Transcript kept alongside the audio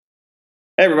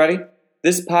Hey everybody,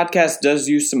 this podcast does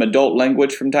use some adult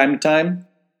language from time to time.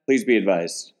 Please be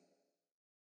advised.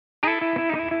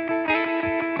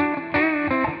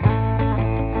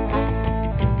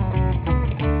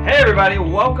 Hey everybody,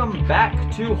 welcome back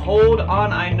to Hold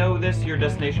On, I Know This, your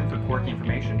destination for quirky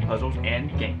information, puzzles,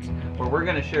 and games, where we're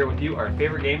going to share with you our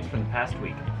favorite games from the past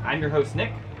week. I'm your host,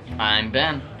 Nick. I'm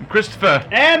Ben. I'm Christopher.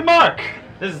 And Mark.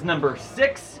 This is number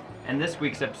 6, and this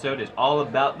week's episode is all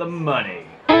about the money.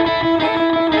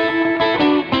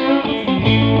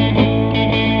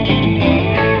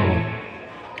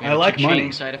 I like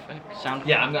money. Side effect. Sound.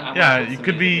 Yeah, you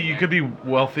could be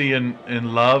wealthy in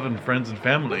love and friends and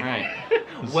family. Right.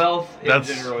 Wealth in That's-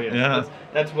 general, yes. yeah.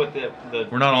 That's what the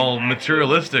We're not all actually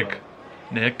materialistic,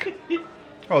 Nick.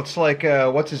 Oh, it's like,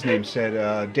 what's his name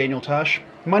said, Daniel Tosh.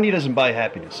 Money doesn't buy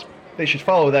happiness. They should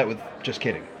follow that with just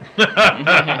kidding.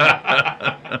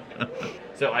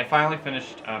 So I finally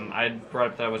finished. I brought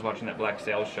up that I was watching that Black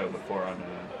Sails show before on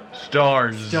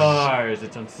Stars. Stars.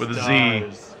 It's on With a Z.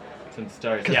 Stars. It's on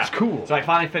Stars. 'Cause Yeah, it's cool. So I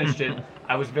finally finished it.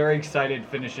 I was very excited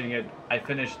finishing it. I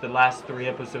finished the last 3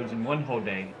 episodes in one whole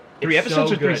day. Three It's episodes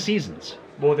so or 3 good. seasons?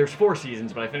 Well, there's 4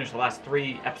 seasons, but I finished the last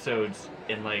 3 episodes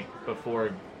in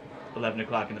before 11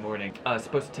 o'clock in the morning. It's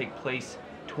supposed to take place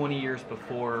 20 years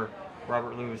before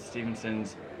Robert Louis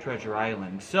Stevenson's Treasure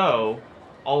Island. So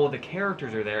all of the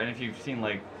characters are there, and if you've seen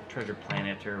Treasure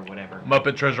Planet or whatever,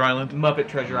 Muppet Treasure Island. Muppet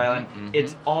Treasure Island, Mm-hmm.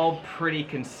 it's all pretty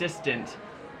consistent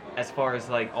as far as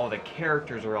all the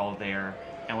characters are all there.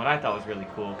 And what I thought was really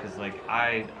cool, because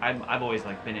I've always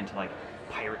been into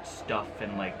pirate stuff,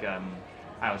 and I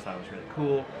always thought it was really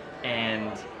cool.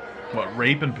 And What,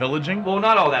 rape and pillaging? well,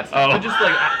 not all that stuff, Oh. but just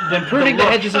Then pruning the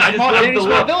hedges of I just small, loved any the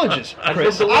small look. villages, I just Chris,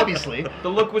 loved the look. obviously. The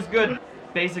look was good.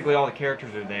 Basically, all the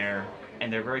characters are there,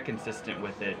 and they're very consistent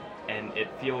with it. And it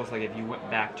feels like if you went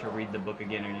back to read the book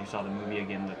again, or you saw the movie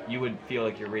again, that you would feel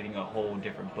like you're reading a whole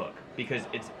different book, because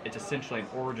it's essentially an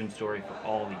origin story for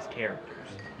all these characters.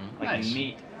 Nice. You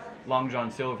meet Long John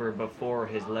Silver before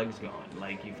his leg's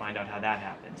gone. You find out how that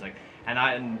happens. And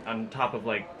on top of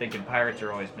thinking pirates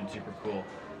are always been super cool,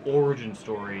 origin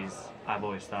stories I've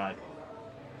always thought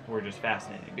were just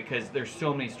fascinating, because there's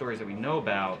so many stories that we know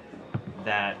about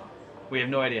that we have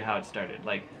no idea how it started.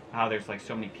 How there's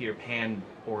so many Peter Pan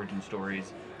origin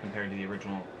stories compared to the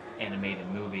original animated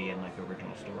movie and the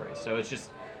original story. So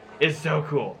it's so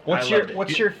cool. What's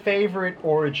your favorite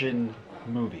origin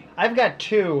movie? I've got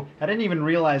 2. I didn't even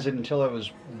realize it until I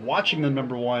was watching them,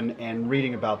 number 1, and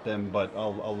reading about them, but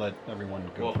I'll let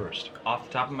everyone go first. Off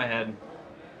the top of my head,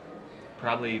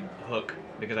 probably Hook,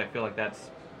 because I feel like that's...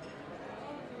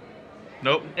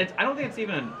 Nope. I don't think it's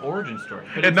even an origin story.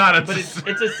 But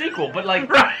it's a sequel. But Right.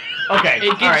 okay,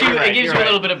 It gives you a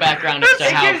little bit of background as to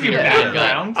It how gives you Peter Pan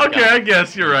background. got. Okay, I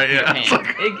guess you're right, yeah. Peter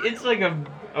Pan. It's like a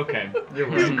okay. You're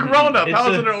right. He's grown up. It's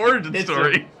How is a- it an origin it's a-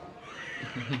 story?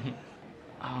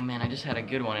 Oh man, I just had a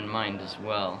good one in mind as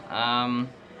well.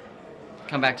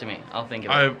 Come back to me. I'll think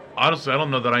of it. Honestly, I don't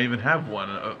know that I even have one.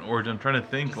 Origin. I'm trying to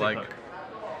think Just like Hook.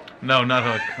 No, not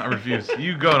Hook. I refuse.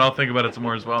 You go and I'll think about it some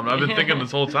more as well. I've been thinking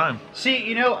this whole time.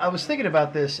 See, I was thinking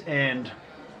about this, and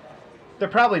they're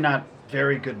probably not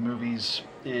very good movies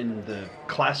in the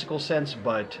classical sense,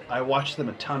 but I watched them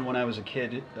a ton when I was a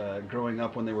kid, growing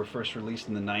up when they were first released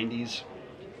in the 90s.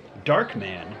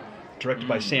 Darkman, directed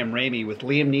by Sam Raimi, with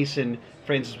Liam Neeson,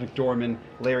 Frances McDormand,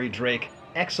 Larry Drake.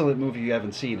 Excellent movie if you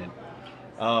haven't seen it.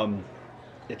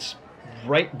 It's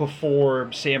right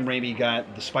before Sam Raimi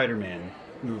got the Spider-Man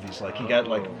movies. He got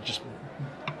just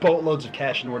boatloads of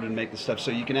cash in order to make this stuff,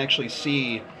 so you can actually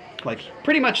see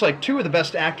pretty much 2 of the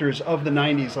best actors of the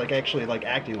 90s actually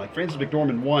acting. Frances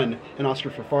McDormand won an Oscar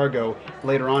for Fargo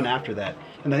later on after that.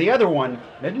 And then the other one,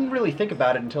 I didn't really think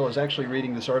about it until I was actually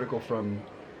reading this article from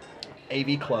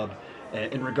AV Club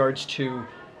in regards to,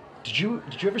 did you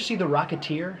ever see The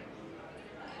Rocketeer?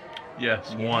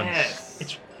 Yes, once. Yes.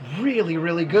 It's really,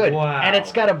 really good. Wow. And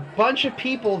it's got a bunch of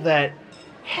people that,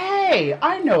 hey,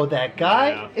 I know that guy.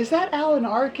 Yeah. Is that Alan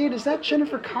Arkin? Is that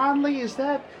Jennifer Connelly? Is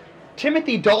that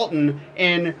Timothy Dalton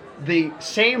in the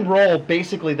same role,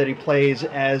 basically, that he plays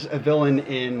as a villain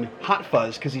in Hot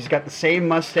Fuzz, because he's got the same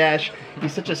mustache.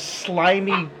 He's such a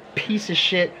slimy piece of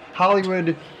shit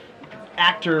Hollywood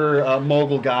actor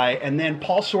mogul guy. And then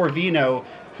Paul Sorvino,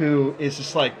 who is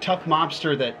this tough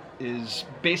mobster that is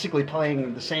basically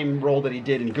playing the same role that he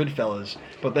did in Goodfellas.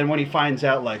 But then when he finds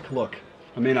out, look,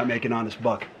 I may not make an honest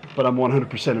buck, but I'm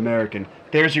 100% American.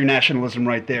 There's your nationalism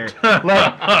right there.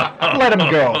 Let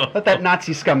him go. Let that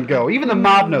Nazi scum go. Even the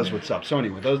mob knows what's up. So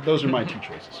anyway, those are my 2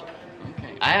 choices.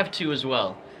 Okay. I have 2 as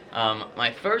well.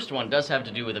 My first one does have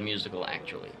to do with a musical,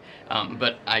 actually.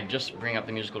 But I just bring up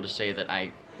the musical to say that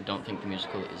I don't think the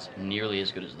musical is nearly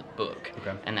as good as the book.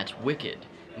 Okay. And that's Wicked,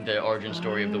 the origin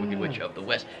story of the Wicked Witch of the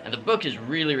West. And the book is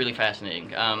really, really fascinating.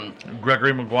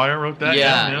 Gregory Maguire wrote that?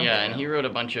 Yeah, and he wrote a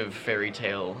bunch of fairy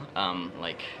tale,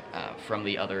 from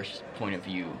the other point of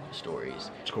view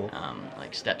stories. It's cool.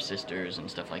 Like stepsisters and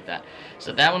stuff like that.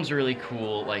 So that one's really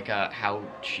cool, like how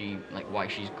she, like why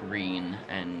she's green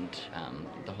and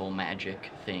the whole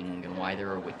magic thing and why there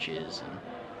are witches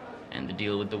and the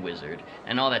deal with the wizard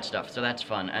and all that stuff. So that's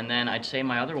fun. And then I'd say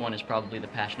my other one is probably The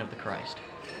Passion of the Christ.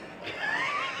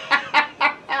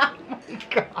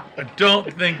 I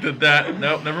don't think that.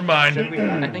 Nope, never mind.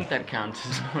 I think that counts.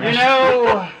 You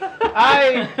know,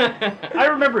 I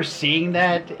remember seeing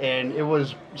that, and it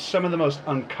was some of the most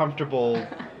uncomfortable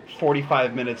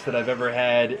 45 minutes that I've ever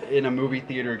had in a movie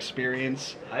theater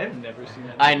experience. I have never seen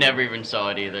that. I never even saw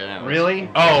it either. That was Really?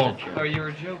 Oh. Oh, you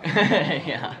were joking.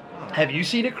 yeah. Have you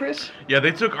seen it, Chris? Yeah,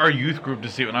 they took our youth group to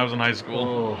see it when I was in high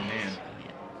school. Oh man.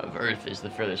 Of Earth is the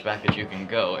furthest back that you can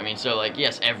go. I mean, so like,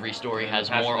 yes, every story has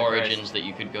Passion more of the origins Christ. that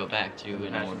you could go back to. And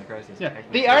Passion more. of the Christ is Yeah.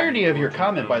 technically The irony of your origin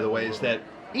comment, by the way, is that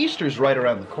Easter's right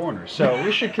around the corner, so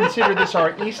we should consider this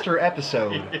our Easter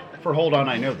episode for Hold On,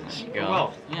 I Know This. Go.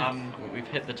 Well, yeah, we've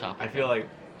hit the topic. I feel like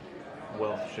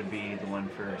Wealth should be the one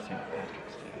for St.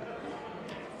 Patrick's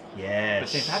Day. Yes. But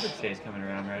St. Patrick's Day is coming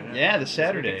around, right? Yeah, this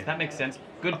Saturday. That makes sense.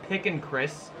 Good picking,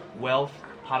 Chris. Wealth,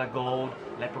 Pot of Gold,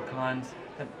 Leprechauns.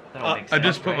 That all makes I sense.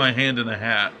 just put right? my hand in a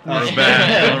hat. Not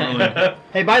bad. I don't really...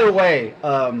 Hey, by the way,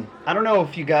 I don't know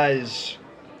if you guys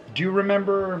do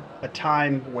remember a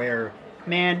time where,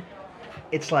 man,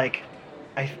 it's like,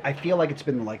 I feel like it's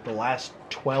been like the last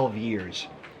 12 years.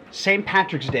 St.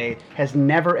 Patrick's Day has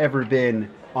never ever been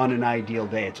on an ideal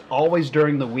day. It's always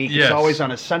during the week. Yes. It's always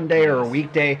on a Sunday or a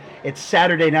weekday. It's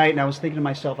Saturday night, and I was thinking to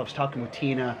myself, I was talking with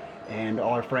Tina and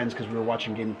all our friends because we were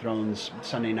watching Game of Thrones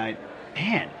Sunday night.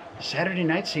 Man, Saturday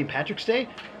night, St. Patrick's Day?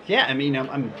 Yeah, I mean,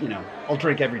 I'm I'll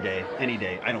drink every day, any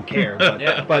day. I don't care. But,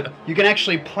 Yeah. but you can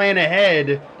actually plan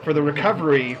ahead for the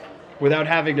recovery without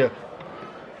having to.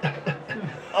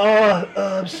 Oh,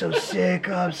 I'm so sick.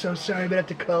 Oh, I'm so sorry. I'm gonna have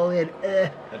to call in.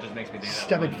 That just makes me think of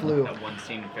Stomach that flu. That one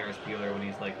scene in Ferris Bueller when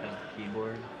he's like has the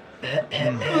keyboard.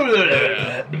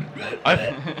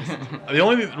 The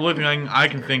only really thing I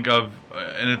can think of,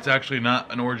 and it's actually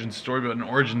not an origin story, but an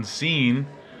origin scene,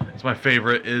 it's my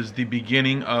favorite, is the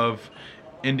beginning of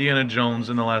Indiana Jones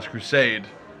and the Last Crusade.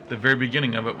 The very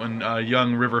beginning of it, when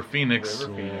young River Phoenix,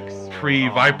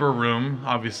 pre-Viper Room,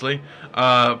 obviously,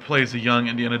 plays a young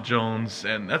Indiana Jones,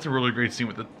 and that's a really great scene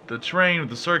with the train, with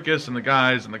the circus, and the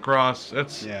guys, and the cross.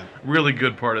 That's really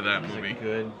good part of that It's movie. a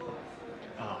good.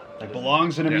 It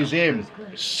belongs in a Yeah. museum.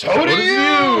 So do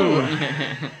you!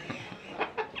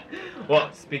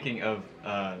 Well, speaking of,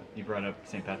 you brought up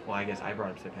St. Patrick's. Well, I guess I brought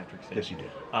up St. Patrick's Day. Yes, you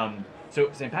did. So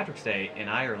St. Patrick's Day in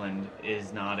Ireland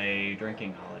is not a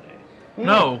drinking holiday.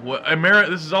 No,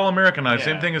 this is all Americanized.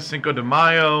 Yeah. Same thing as Cinco de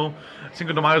Mayo.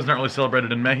 Cinco de Mayo is not really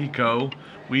celebrated in Mexico.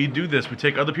 We do this. We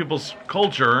take other people's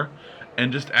culture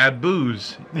and just add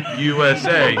booze.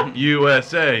 USA,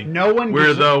 USA. No one We're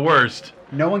gives the worst.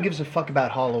 No one gives a fuck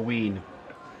about Halloween,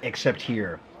 except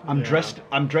here. I'm dressed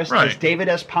Right. as David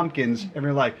S. Pumpkins, and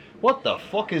we're like, what the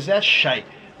fuck is that shite?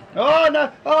 Oh no!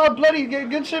 Oh bloody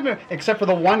good similar. Except for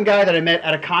the one guy that I met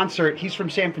at a concert. He's from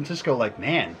San Francisco. Like,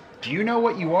 man, do you know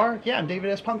what you are? Yeah, I'm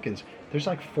David S. Pumpkins. There's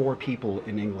like 4 people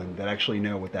in England that actually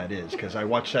know what that is because I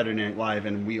watch Saturday Night Live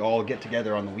and we all get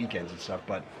together on the weekends and stuff.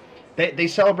 But they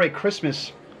celebrate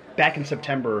Christmas back in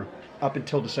September up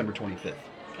until December 25th.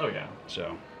 Oh yeah.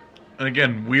 So. And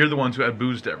again, we're the ones who add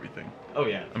booze to everything. Oh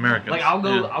yeah. Americans. Like I'll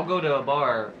go Yeah. to a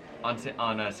bar on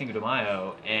Cinco de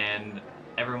Mayo and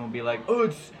everyone will be like, oh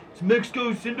it's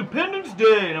Mexico's Independence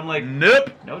Day, and I'm like, Nope.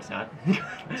 no it's not.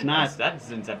 It's not. That's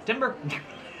in September.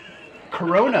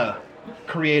 Corona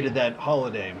created that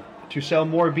holiday to sell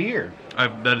more beer.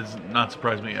 That does not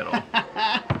surprise me at all.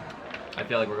 I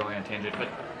feel like we're going on a tangent,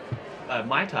 but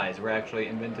Mai Tais were actually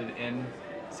invented in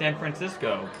San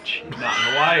Francisco, not in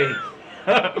Hawaii.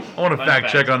 I want to Fun fact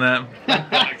check on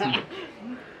that.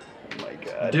 Oh my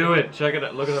god. Do it. Check it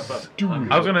out. Look it up. I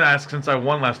was going to ask, since I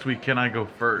won last week, can I go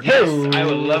first? Yes, I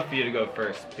would love for you to go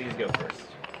first. Please go first.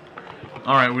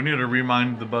 All right, we need to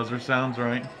remind the buzzer sounds,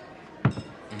 right?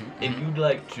 If you'd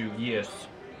like to, yes.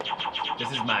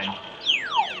 This is mine.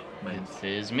 This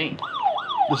is me.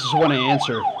 This is when I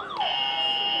answer.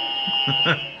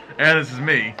 And this is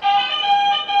me.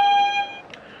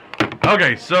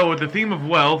 Okay, so with the theme of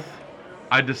wealth,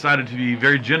 I decided to be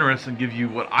very generous and give you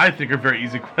what I think are very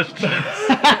easy questions.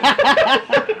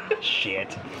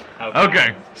 Shit.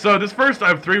 Okay, so I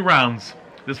have 3 rounds.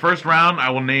 This first round, I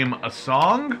will name a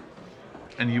song,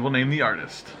 and you will name the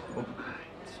artist.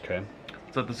 Okay.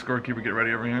 Let's let the scorekeeper get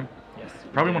ready over here. Yes.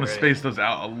 Probably want to Ready. space those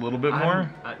out a little bit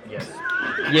more. Yes.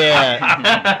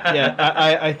 Yeah. Yeah.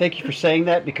 I thank you for saying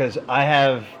that because I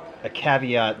have a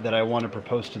caveat that I want to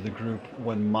propose to the group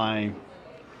when my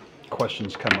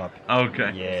questions come up.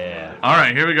 Okay. Yeah. All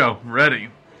right, here we go. Ready.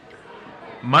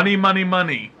 Money, money,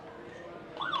 money.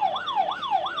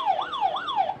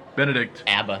 Benedict.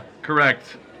 ABBA.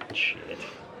 Correct. Shit.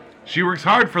 She works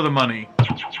hard for the money.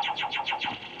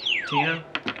 Tina.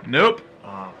 Nope.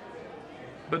 Oh,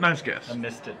 But nice guess. I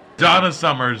missed it. Donna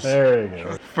Summers. There you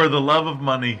go. For the love of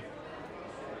money.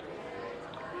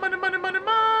 Money, money, money,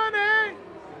 money.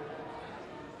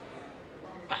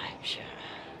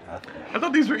 I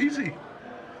thought these were easy.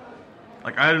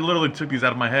 Like, I literally took these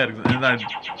out of my head and then I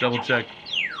double checked.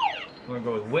 We're gonna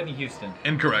go with Whitney Houston.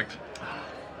 Incorrect.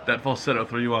 That falsetto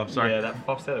threw you off. Sorry. Yeah, that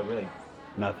falsetto really.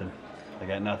 Nothing. I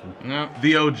got nothing. No.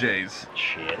 The OJs.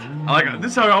 Shit.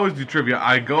 This is how I always do trivia.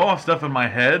 I go off stuff in my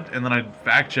head and then I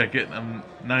fact check it and I'm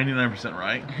 99%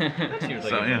 right. That seems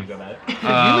like So, a yeah. way to go about it.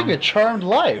 You live a charmed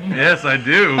life. Yes, I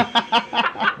do.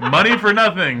 Money for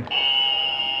nothing.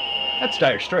 That's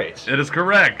Dire Straits. It is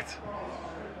correct.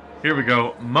 Here we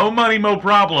go. Mo money, mo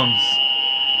problems.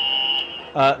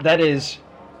 That is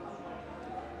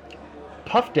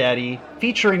Puff Daddy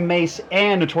featuring Mace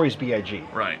and Notorious B.I.G.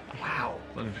 Right. Wow.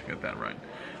 Let me get that right.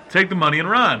 Take the money and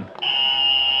run.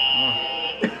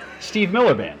 Steve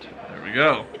Miller Band. There we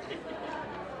go.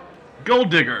 Gold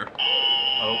digger.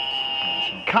 Oh.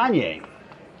 Kanye.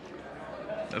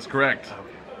 That's correct.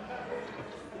 Okay.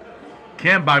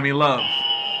 Can't buy me love.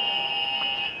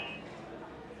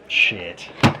 Shit.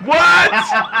 What?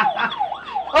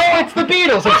 Oh, it's the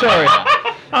Beatles. I'm sorry.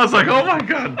 I was like, oh my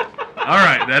god. All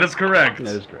right, that is correct.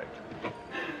 That is correct.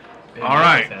 All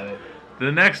right. The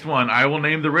next one, I will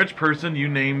name the rich person. You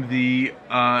name the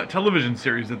television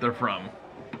series that they're from.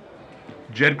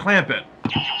 Jed Clampett.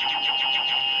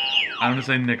 I'm going to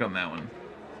say Nick on that one.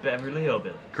 Beverly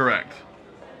Hillbillies. Correct.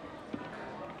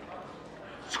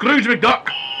 Scrooge McDuck.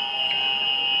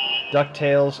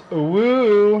 DuckTales.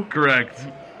 Woo. Correct.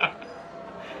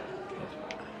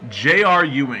 J.R.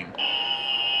 Ewing.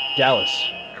 Dallas.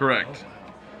 Correct.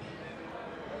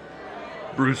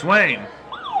 Bruce Wayne.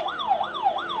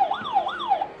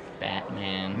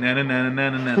 Batman. Na na na na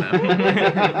na na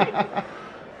na.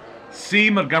 C.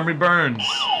 Montgomery Burns.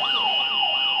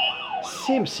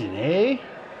 Simpson, eh?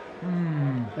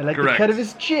 I like correct. the cut of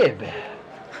his jib.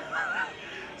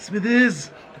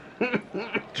 Smithers.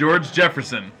 George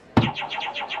Jefferson. The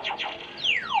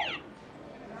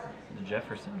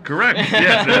Jefferson. Correct.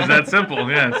 Yes, it is that simple.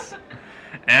 Yes.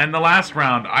 And the last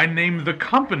round, I named the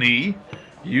company.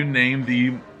 You name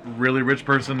the really rich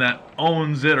person that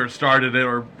owns it or started it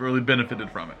or really benefited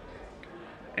from it.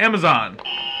 Amazon.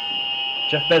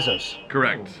 Jeff Bezos.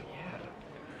 Correct.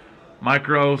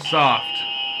 Microsoft.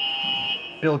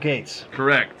 Bill Gates.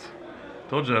 Correct.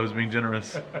 Told you I was being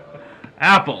generous.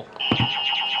 Apple.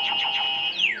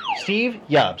 Steve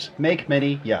Jobs. Make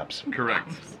many Jobs.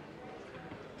 Correct.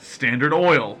 Standard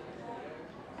Oil.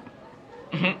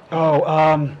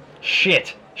 Oh,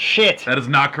 shit. That is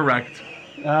not correct.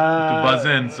 To buzz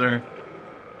in, sir.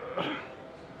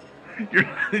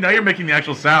 Now you're making the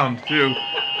actual sound, too.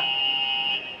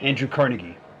 Andrew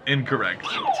Carnegie. Incorrect.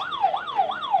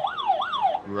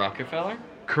 Rockefeller?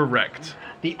 Correct.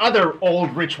 The other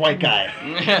old rich white guy.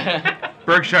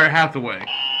 Berkshire Hathaway.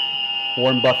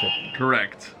 Warren Buffett.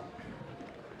 Correct.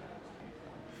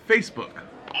 Facebook.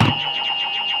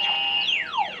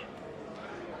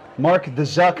 Mark the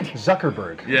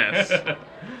Zuckerberg. Yes.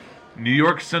 New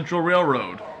York Central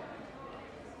Railroad.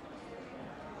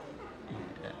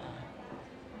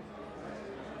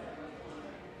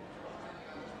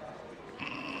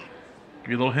 Give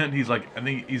you a little hint. I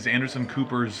think he's Anderson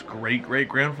Cooper's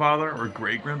great-great-grandfather or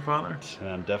great-grandfather.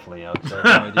 I'm definitely out. So I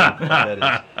have no idea what that is.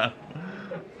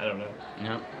 I don't know.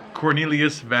 No.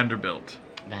 Cornelius Vanderbilt.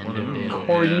 Vanderbilt.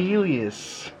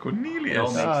 Cornelius. Cornelius. It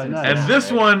all makes Oh, sense. nice. And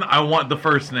this one, I want the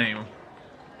first name.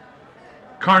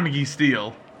 Carnegie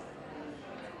Steel.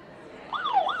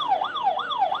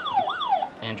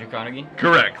 Andrew Carnegie?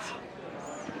 Correct.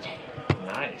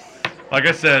 Nice. Like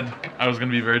I said, I was going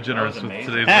to be very generous was with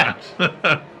amazing. today's match.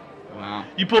 Wow.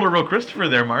 You pulled a real Christopher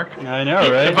there, Mark. I know,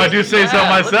 right? If I do say so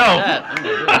Yeah, look myself. at that. Oh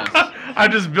my goodness. I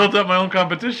just built up my own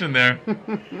competition there.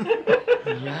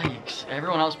 Yikes.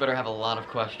 Everyone else better have a lot of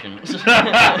questions.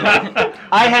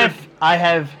 I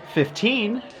have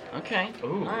 15. Okay. Ooh.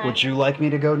 All right. Would you like me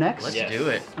to go next? Let's Yes. do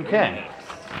it. Okay.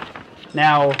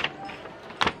 Now,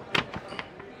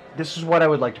 this is what I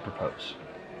would like to propose.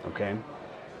 Okay?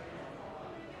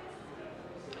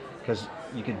 Because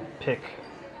you can pick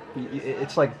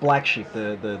It's like Black Sheep,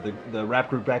 the rap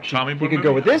group Black Sheep. Tommy You Boy can go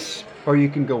movie? with this, or you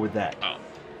can go with that. Oh.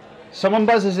 Someone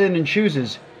buzzes in and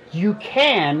chooses. You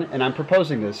can, and I'm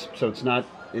proposing this, so it's not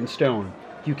in stone.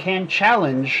 You can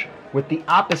challenge with the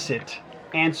opposite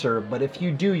answer, but if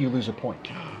you do, you lose a point.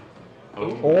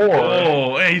 Or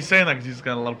Oh, hey, he's saying that because he's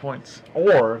got a lot of points.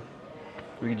 Or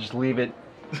we can just leave it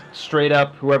straight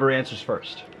up, whoever answers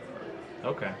first.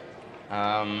 Okay.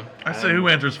 I say who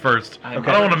answers first. I I'm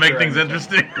don't want to make sure things I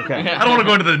interesting. Okay. I don't want to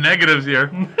go into the negatives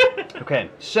here. Okay,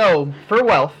 so for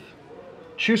wealth,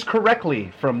 choose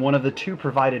correctly from one of the two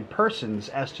provided persons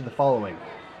as to the following.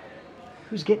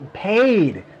 Who's getting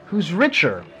paid? Who's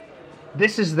richer?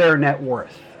 This is their net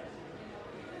worth.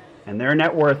 And their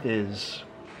net worth is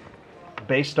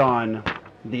based on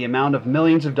the amount of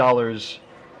millions of dollars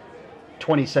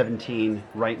 2017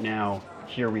 right now.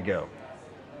 Here we go.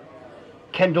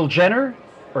 Kendall Jenner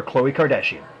or Khloe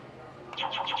Kardashian?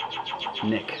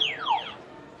 Nick.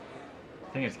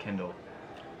 I think it's Kendall.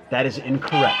 That is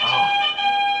incorrect.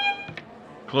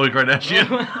 Khloe Kardashian.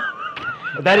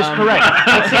 That is correct.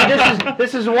 But see,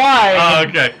 this is why. Oh,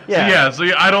 okay. Yeah. So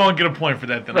I don't want to get a point for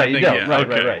that then. Right, I you think, don't. yeah,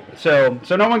 Right. okay.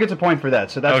 So no one gets a point for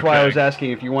that. So that's why I Okay. was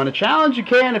asking if you want to challenge, you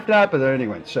can. If not, but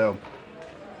anyway. So,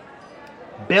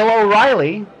 Bill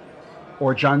O'Reilly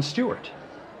or Jon Stewart?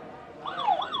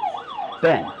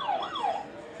 Ben.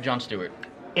 Jon Stewart.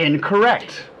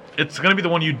 Incorrect. It's gonna be the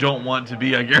one you don't want to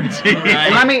be, I guarantee.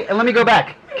 Right. And let me go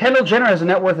back. Kendall Jenner has a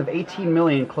net worth of $18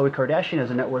 million. Khloe Kardashian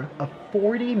has a net worth of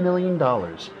 $40 million.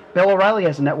 Bill O'Reilly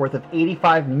has a net worth of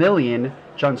 $85 million.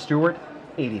 Jon Stewart,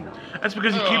 $80 million. That's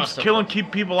because he Oh, keeps so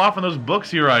keep people off in those books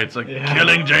he writes, like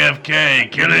killing JFK,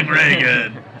 killing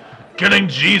Reagan, killing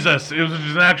Jesus. It was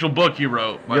just an actual book he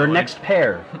wrote. by Your the way. next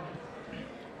pair.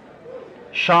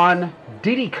 Sean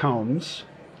Diddy Combs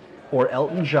or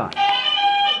Elton John?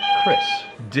 Chris.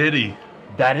 Diddy.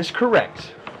 That is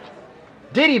correct.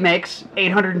 Diddy makes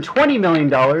 $820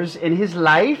 million in his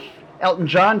life. Elton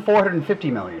John, $450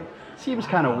 million. Seems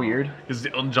kind of weird. Because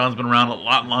Elton John's been around a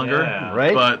lot longer, Yeah.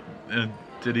 Right? But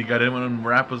Diddy got in when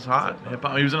rap was hot. Hip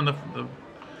hop. He was on the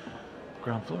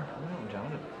ground floor. Oh,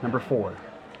 Jonathan. Number 4.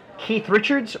 Keith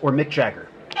Richards or Mick Jagger?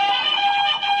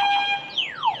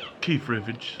 Keith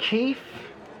Richards. Keith?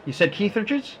 You said Keith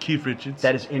Richards? Keith Richards.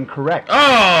 That is incorrect.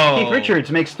 Oh. Keith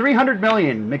Richards makes $300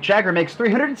 million. Mick Jagger makes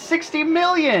 $360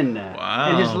 million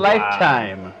in his Wow.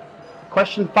 lifetime.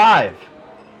 Question 5.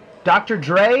 Dr.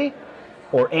 Dre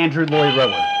or Andrew Lloyd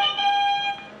Webber?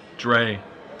 Dre.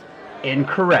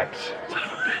 Incorrect.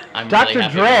 I'm Dr. really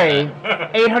happy Dre,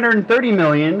 about that. $830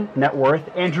 million net worth.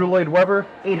 Andrew Lloyd Webber,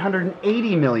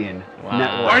 $880 million Wow. net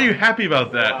Why worth. are you happy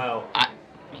about that? Wow.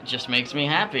 It just makes me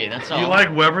happy. That's all. You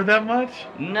like Weber that much?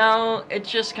 No, it's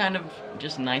just kind of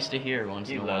just nice to hear once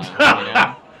He in a loves while. You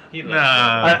know? He loves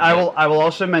Nah. I will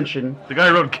also mention The guy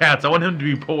who wrote Cats. I want him to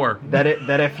be poor. that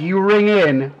if you ring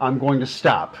in, I'm going to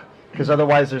stop. Because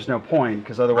otherwise there's no point.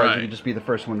 Because otherwise Right. you could just be the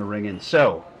first one to ring in.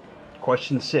 So,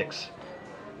 question 6.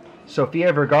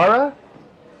 Sofia Vergara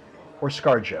or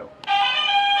ScarJo?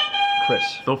 Chris.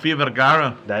 Sofia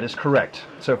Vergara. That is correct.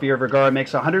 Sofia Vergara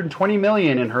makes $120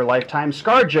 million in her lifetime.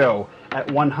 ScarJo at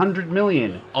 $100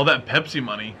 million. All that Pepsi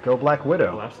money. Go Black Oh,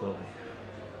 Widow. absolutely.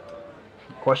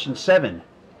 Question 7.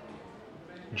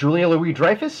 Julia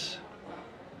Louis-Dreyfus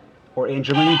or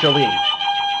Angelina Jolie?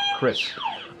 Chris.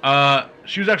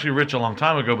 She was actually rich a long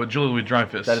time ago, but Julia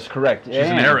Louis-Dreyfus. That is correct. She's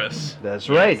an heiress. That's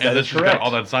right. And That then is she's correct. got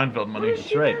all that Seinfeld money.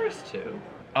 That's right. Too.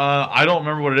 I don't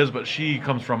remember what it is, but she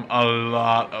comes from a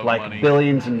lot of Like money.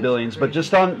 billions and billions, but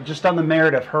just on the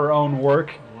merit of her own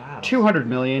work, Wow. $200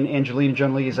 million. Angelina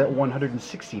Jolie is at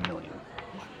 $160 million.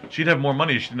 She'd have more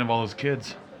money if she didn't have all those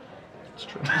kids. That's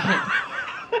true.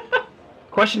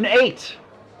 Question 8.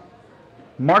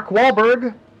 Mark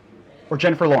Wahlberg or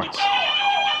Jennifer Lawrence?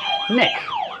 Nick.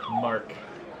 Mark.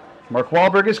 Mark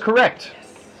Wahlberg is correct.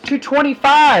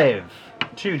 $225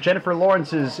 to Jennifer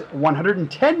Lawrence's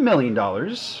 $110 million.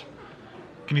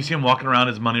 Can you see him walking around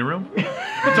his money room?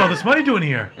 What's all this money doing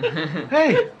here?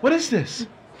 Hey, what is this?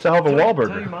 It's a hell of a Tell your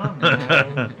Wahlburger. mom.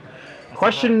 man.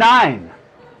 Question 9.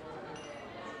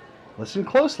 Listen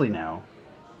closely now.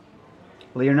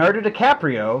 Leonardo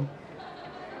DiCaprio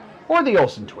or the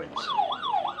Olsen twins?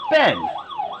 Ben.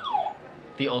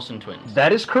 The Olsen twins.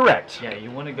 That is correct. Yeah,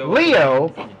 you want to go. Leo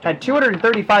You don't had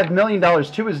 $235 million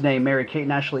to his name, married Kate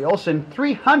and Ashley Olsen,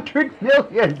 $300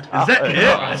 million. Is that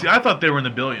it? See, I thought they were in the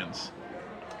billions.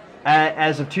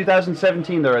 As of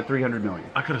 2017, they're at $300 million.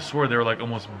 I could have swore they were like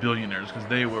almost billionaires because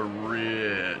they were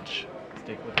rich.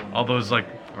 Stick with them. All those like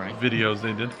Right. videos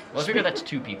they did. Well, I figure that's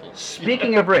two people.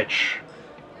 Speaking of rich,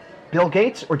 Bill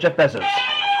Gates or Jeff Bezos?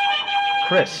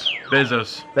 Chris.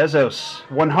 Bezos. Bezos,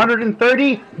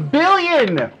 130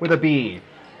 billion with a B.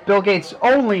 Bill Gates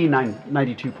only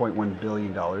 $92.1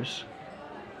 billion.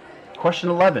 Question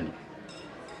 11.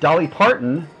 Dolly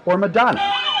Parton or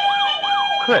Madonna?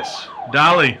 Chris.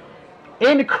 Dolly.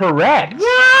 Incorrect.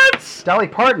 What? Dolly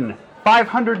Parton,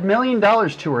 $500 million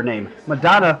to her name.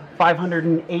 Madonna,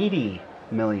 $580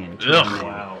 million to Ugh. her name.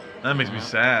 Wow. That makes me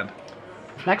sad.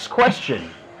 Next question.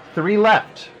 3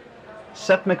 left.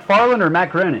 Seth MacFarlane or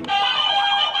Matt Groening?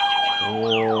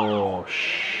 Oh,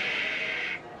 shh.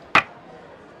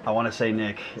 I want to say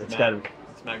Nick. It's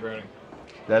Matt Groening.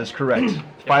 That is correct.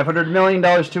 $500 million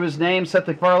to his name. Seth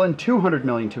MacFarlane, $200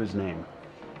 million to his name.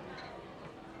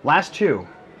 Last two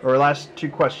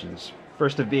questions.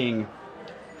 First of being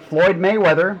Floyd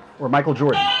Mayweather or Michael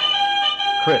Jordan?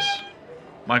 Chris.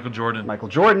 Michael Jordan. Michael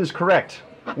Jordan is correct.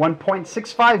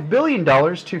 $1.65 billion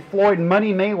to Floyd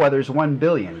Money Mayweather's $1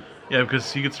 billion. Yeah,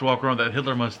 because he gets to walk around with that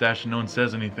Hitler mustache and no one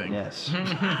says anything. Yes.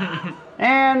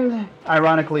 And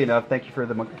ironically enough, thank you for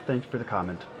the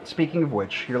comment. Speaking of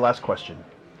which, your last question: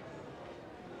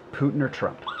 Putin or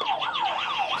Trump?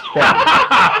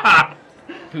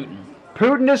 Putin.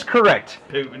 Putin is correct.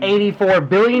 Putin. $84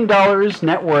 billion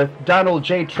net worth. Donald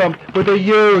J. Trump with a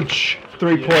huge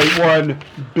 $3.1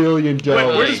 billion. Wait,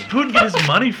 where does Putin get his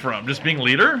money from? Just being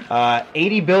leader?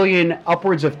 80 billion,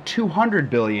 upwards of 200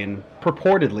 billion,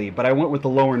 purportedly, but I went with the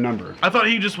lower number. I thought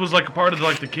he just was like a part of the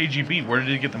KGB. Where did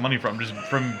he get the money from? Just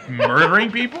from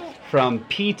murdering people? From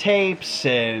P-tapes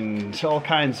and all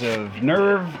kinds of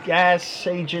nerve gas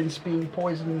agents being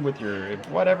poisoned with your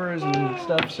whatevers and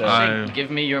stuff. So I-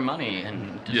 Give me your money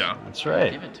and just Yeah. that's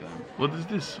right. give it to him. What is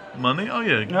this? Money? Oh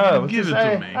yeah, No, give it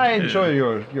I, to me. I enjoy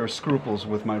Yeah. your scruples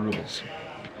with my rubles.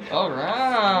 All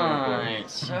right.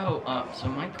 So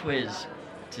my quiz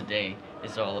today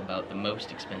is all about the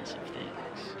most expensive things.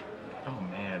 Oh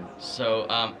man. So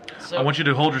I want you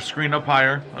to hold your screen up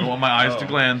higher. I don't want my eyes to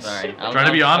glance. Sorry. Trying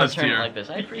to be honest I'll turn here. it like this.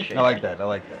 I appreciate I like it. that. I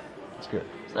like that. It's good.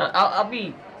 So I'll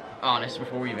be honest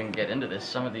before we even get into this.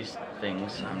 Some of these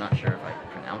things I'm not sure if I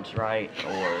pronounce right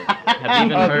or have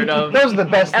even heard of. Those are the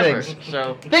best ever. things.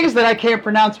 So Things that I can't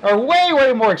pronounce are way,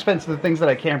 way more expensive than things that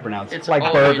I can pronounce. it's like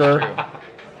always burger, true.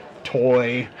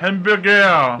 toy,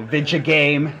 Hamburger. video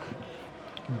game.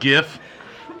 GIF.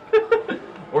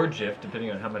 Or GIF,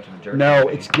 depending on how much of a jerk. No, you're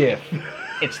being. it's GIF.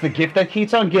 It's the GIF that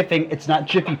keeps on gifting. It's not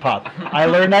Jiffy Pop. I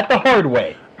learned that the hard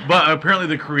way. But apparently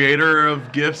the creator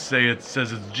of GIFs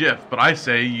says it's GIF, but I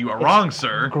say you are wrong,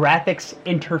 sir. Graphics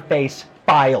interface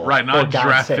file. Right, not for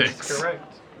God's graphics. sakes.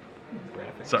 Correct.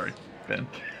 Graphics. Sorry, Ben.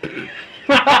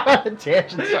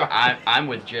 Tangent, sorry. I'm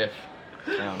with JIF.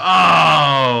 So.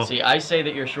 Oh. See, I say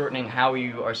that you're shortening how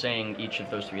you are saying each of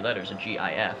those 3 letters. A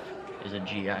GIF is a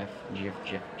GIF, GIF,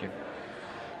 GIF, GIF,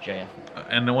 JF.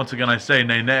 And then once again I say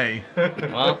nay nay.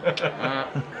 Well,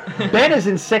 Ben is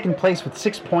in second place with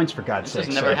 6 points, for God's this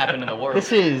sake. has never happened in the world.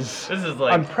 This is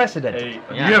like unprecedented.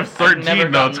 Yeah, You have I've never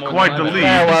 13 notes, gotten more quite than the that. lead.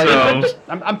 Yeah, well, so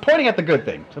I'm pointing at the good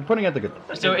things.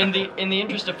 So in the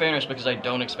interest of fairness, because I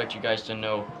don't expect you guys to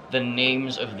know the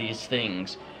names of these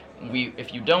things,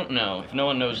 if you don't know, if no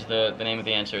one knows the name of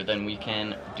the answer, then we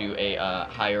can do a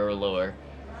higher or lower,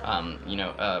 on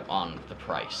the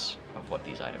price of what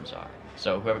these items are.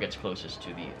 So whoever gets closest to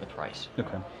the price.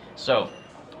 Okay. So,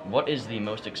 what is the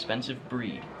most expensive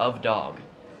breed of dog?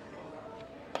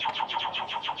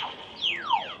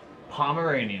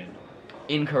 Pomeranian.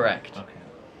 Incorrect. Okay.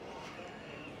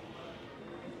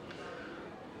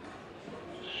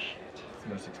 It's the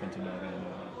most expensive dog I know of.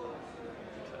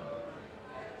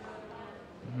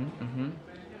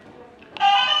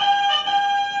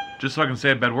 just so I can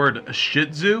say a bad word, a Shih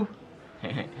Tzu?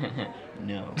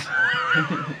 No.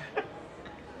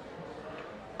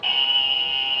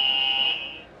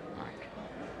 Mark.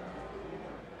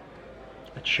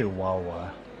 A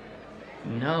Chihuahua.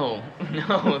 No,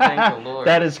 thank the Lord.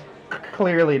 That is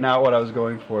clearly not what I was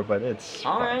going for, but it's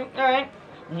All fine. right.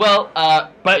 Well,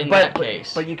 in that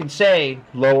case, But you can say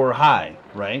low or high,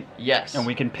 right? yes. And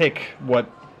we can pick what.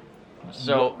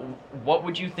 So, what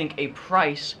would you think a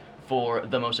price for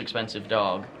the most expensive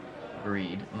dog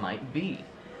breed might be?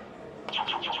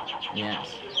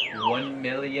 Yes. $1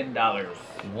 million.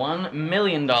 $1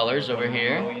 million over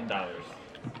here. $1 million.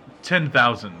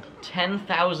 10,000.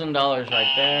 $10,000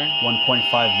 right there.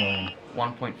 1.5 million.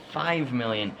 1.5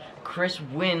 million. Chris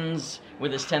wins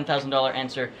with his $10,000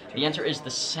 answer. The answer is the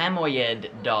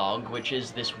Samoyed dog, which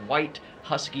is this white,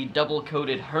 husky,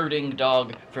 double-coated herding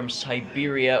dog from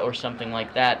Siberia or something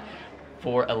like that,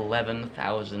 for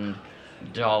 $11,000.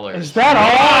 Is that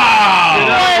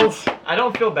all? What? I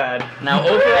don't feel bad. Now,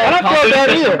 overall, I don't feel bad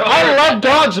cost- either. I love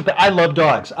dogs. I love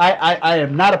dogs. I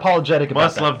am not apologetic about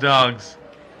Must that. love dogs.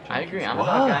 I agree. I'm a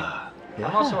dog guy. Yeah.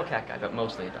 I'm also a cat guy, but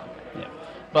mostly a dog guy. Yeah.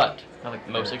 But I like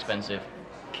most ferrets. expensive,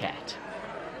 cat.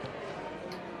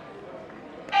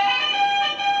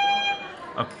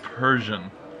 A Persian.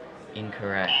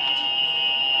 Incorrect.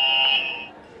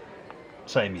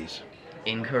 Siamese.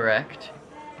 Incorrect.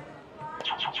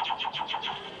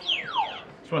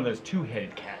 It's one of those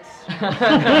two-headed cats.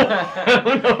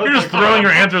 You're just throwing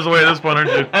your answers away at this point,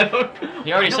 aren't you? I don't.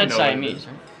 He already I don't said know what it Siamese, is.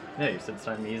 right? Yeah, you said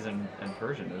Siamese and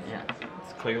Persian. Yeah.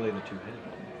 It's clearly the two-headed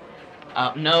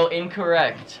one. No,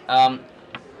 incorrect.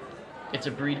 It's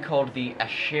a breed called the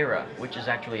Ashera, which is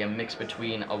actually a mix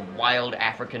between a wild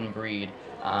African breed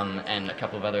and a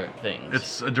couple of other things.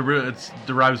 It's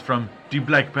derives from the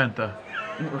Black Panther.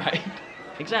 Right.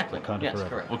 Exactly. Wakanda Yes, forever.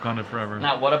 correct. Wakanda forever.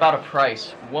 Now, what about a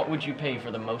price? What would you pay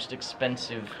for the most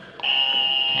expensive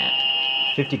cat?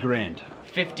 50 grand.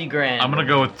 50 grand. I'm gonna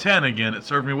go with 10 again. It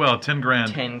served me well. 10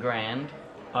 grand. 10 grand.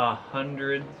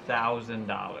 $100,000.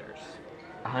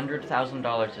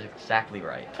 $100,000 is exactly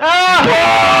right.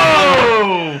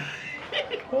 Whoa!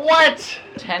 What?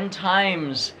 10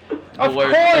 times the Of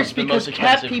worth course, of the because most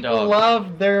cat expensive people dog.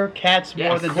 love their cats more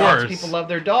Yes, than of dogs course. people love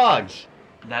their dogs.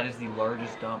 That is the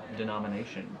largest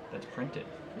denomination that's printed.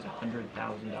 It's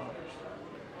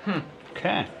 $100,000.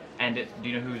 Okay. And do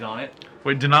you know who's on it?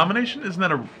 Wait, denomination? Isn't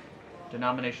that a?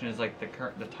 Denomination is like the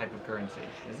type of currency,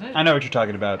 isn't it? I know what you're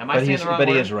talking about, Am I but saying the wrong he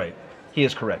word? is right. He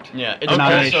is correct. Yeah, it's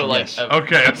Denomination, also like yes.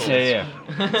 Okay. Yeah.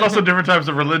 It's also different types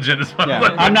of religion. Is what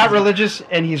Yeah. I'm not religious,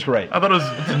 and he's right. I thought it was.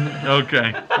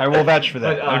 Okay. I will vouch for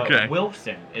But that. Okay.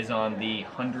 Wilson is on the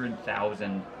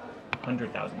 $100,000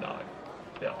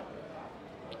 bill.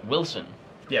 Wilson.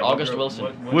 Yeah, August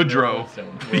Wilson. Woodrow. Wilson.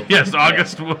 Yes, Yeah.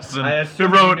 August Wilson. I Who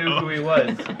assumed wrote? you knew who he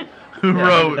was. Who Yeah,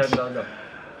 wrote? $100,000 bill.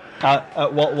 While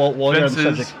you're on the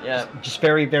Fences. subject, Yeah. just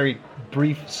very, very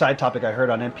brief side topic. I heard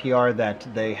on NPR that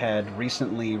they had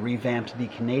recently revamped the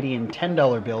Canadian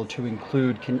 $10 bill to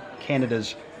include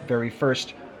Canada's very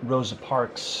first Rosa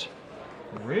Parks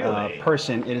Really?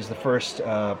 person. It is the first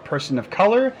person of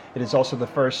color. It is also the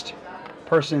first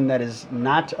person that is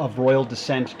not of royal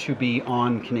descent to be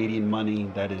on Canadian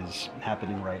money that is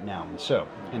happening right now. So,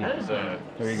 That anyway, is a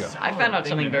there you go. I found out thing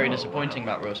something to very know. disappointing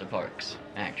about Rosa Parks,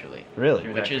 actually. Really? She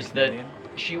was Which actually is that Canadian?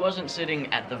 she wasn't sitting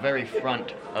at the very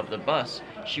front of the bus.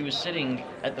 She was sitting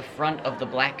at the front of the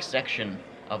black section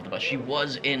of the bus. She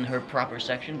was in her proper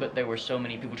section, but there were so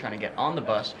many people trying to get on the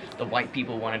bus, the white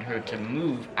people wanted her to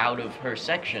move out of her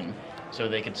section so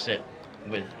they could sit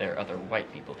with their other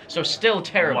white people. So still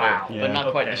terrible, Wow. but Yeah.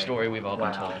 not quite the Okay. story we've all been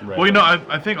Wow. told. Right. Well,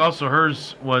 I think also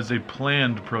hers was a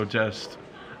planned protest,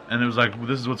 and it was like,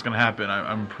 this is what's gonna happen.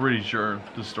 I'm pretty sure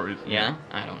the story. Yeah?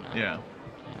 I don't know. Yeah.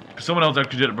 'Cause someone else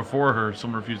actually did it before her.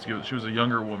 Someone refused to give it. She was a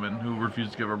younger woman who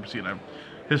refused to give her a seat.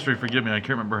 History, forgive me, I can't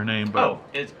remember her name, but Oh,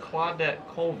 it's Claudette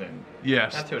Colvin.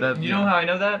 yes, That's who it is. You know how I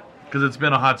know that? Because it's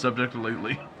been a hot subject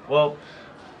lately. Well,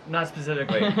 not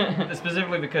specifically.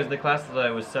 Specifically because the class that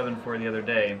I was subbing for the other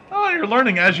day. Oh, you're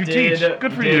learning as you teach.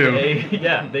 Good for you.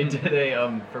 Yeah, they did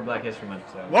a for Black History Month.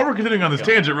 So. While we're continuing on this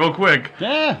tangent, real quick,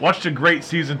 Yeah. watched a great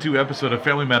season 2 episode of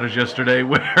Family Matters yesterday,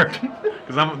 where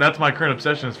because that's my current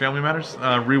obsession is Family Matters.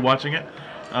 Rewatching it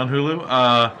on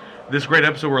Hulu. This great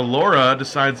episode where Laura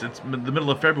decides it's the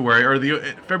middle of February, or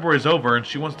February's over, and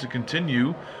she wants to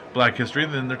continue Black History.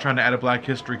 Then they're trying to add a Black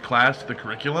History class to the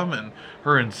curriculum, and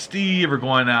her and Steve are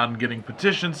going out and getting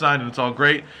petitions signed, and it's all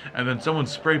great. And then someone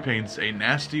spray paints a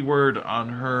nasty word on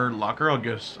her locker.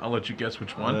 I'll let you guess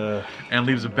which one, and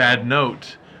leaves a bad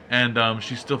note. And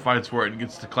she still fights for it and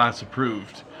gets the class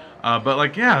approved.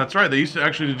 But yeah, that's right. They used to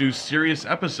actually do serious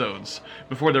episodes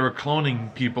before they were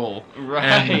cloning people Right.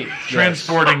 and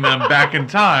transporting them back in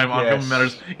time on Yes. Family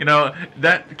Matters. You know,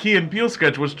 that Key and Peele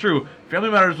sketch was true.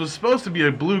 Family Matters was supposed to be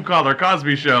a blue-collar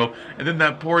Cosby show, and then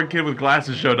that poor kid with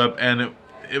glasses showed up, and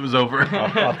it was over.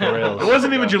 Off the rails. It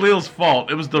wasn't even Jalil's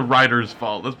fault. It was the writer's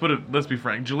fault. Let's be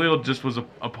frank. Jalil just was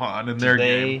a pawn in their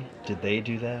game. Did they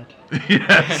do that?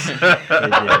 Yes. They did.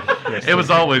 Yes, It was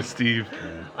they did. always Steve.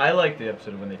 I liked the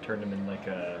episode when they turned him in like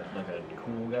a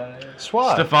cool guy.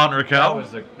 Suave. Stefan Raquel.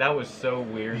 That was so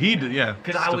weird. He did, yeah.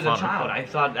 Because I was a Stefan child, Raquel. I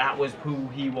thought that was who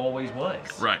he always was.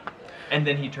 Right. And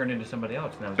then he turned into somebody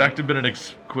else. And I was Back like, to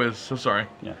Benedict's quiz. So sorry.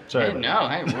 Yeah. Sorry. Hey, about no,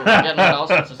 hey, we're getting into all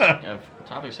sorts of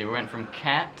topics here. We went from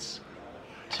cats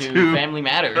to Family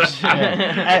Matters.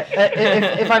 that.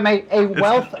 If I may, a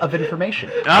wealth of information.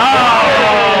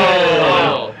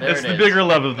 Oh! there It's it the is. bigger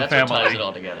love of the That's what ties family. it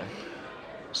all together.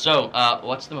 So,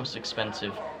 what's the most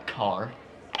expensive car?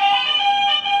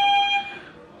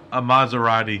 A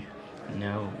Maserati.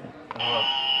 No.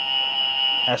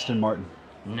 Aston Martin.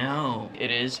 No.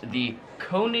 It is the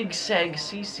Koenigsegg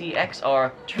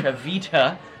CCXR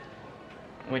Trevita,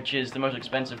 which is the most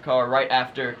expensive car right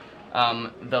after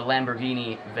the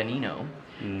Lamborghini Veneno.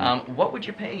 What would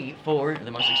you pay for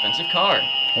the most expensive car?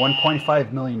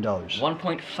 $1.5 million.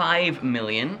 $1.5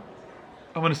 million.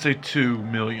 I'm gonna say $2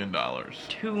 million.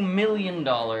 $2 million.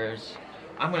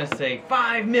 I'm gonna say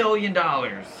 $5 million.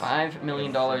 $5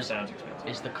 million Sounds expensive.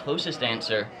 is the closest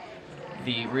answer.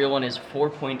 The real one is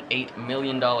 $4.8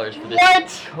 million for this What?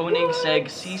 Koenigsegg Wait,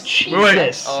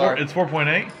 CCXR. it's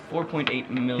 4.8? 4.8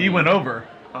 million. He went over.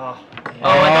 Oh, Oh,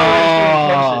 I thought we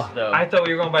were closest though. I thought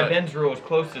we were going by Ben's rules,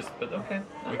 closest, but okay.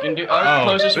 We can do our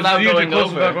closest But without you did going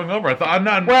closest over. without going over. I thought I'm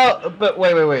not. Well, but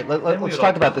wait. Then we Let's would talk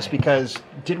all about this die. because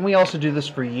didn't we also do this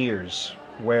for years?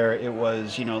 Where it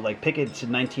was, like pick it's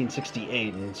in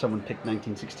 1968 and someone picked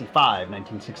 1965,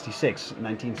 1966,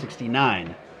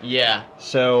 1969. Yeah.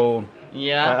 So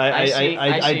Yeah. I see.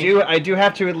 I do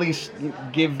have to at least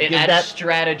give It give adds that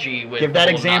strategy with give the that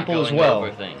whole example not as going well.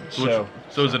 over thing. So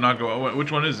So is it not go?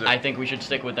 Which one is it? I think we should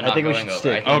stick with the I not think we going should over.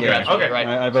 stick. I think you're Okay. absolutely Okay. right.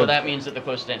 I So vote. that means that the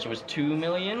closest answer was 2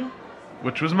 million.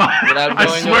 Which was mine. Without I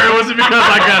going swear over. it wasn't because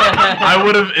I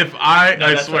would have if I. No,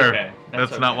 I that's swear okay.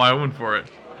 that's That's not okay. why I went for it.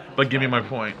 But give me my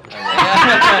point.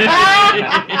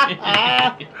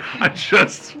 I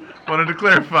just wanted to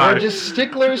clarify, we're just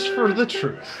sticklers for the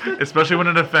truth, especially when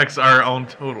it affects our own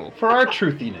total. for our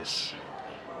truthiness.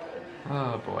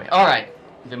 Oh boy. All right.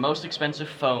 The most expensive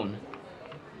phone.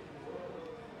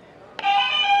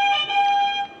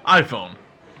 iPhone.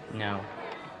 No.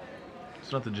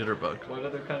 It's not the jitterbug. What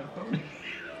other kind of phone?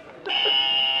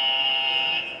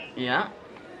 Yeah.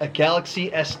 A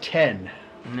Galaxy S10.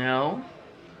 No.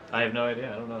 I have no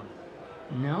idea. I don't know.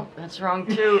 No, that's wrong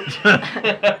too.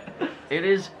 It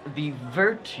is the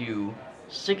Virtue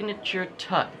Signature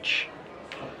Touch.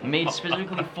 Made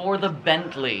specifically for the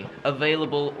Bentley.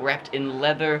 Available wrapped in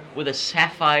leather with a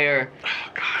sapphire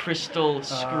crystal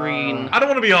screen. I don't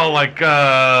want to be all like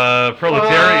proletariat.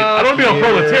 I don't want to be all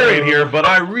Fuck proletariat you. here, but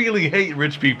I really hate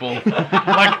rich people. And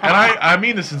I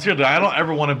mean this sincerely. I don't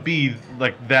ever want to be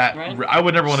like that. Right. I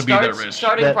would never want to be that rich.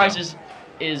 Starting That- price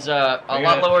is a I lot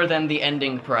got it. lower than the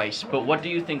ending price. But what do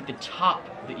you think the top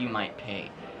that you might pay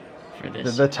for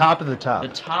this? The top of the top. The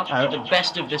top, I- the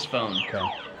best of this phone. Okay.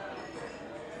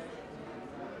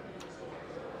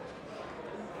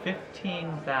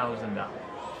 $15,000.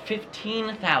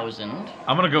 15,000.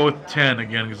 I'm gonna go with 10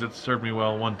 again because it served me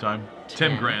well one time.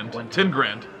 10 10. grand. One- 10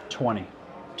 grand. 20.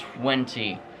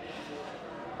 20.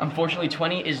 Unfortunately,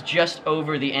 20 is just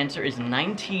over. The answer is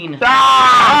 19. Good for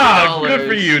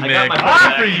you, I got Nick. my Good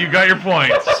point for back. you. Got your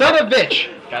point. Son of a bitch!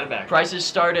 Got it back. Prices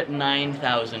start at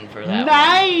 9,000 for that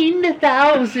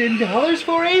 $9,000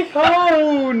 for a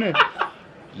phone! one.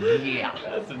 Yeah.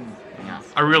 Yeah.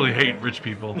 I really hate rich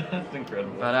people. That's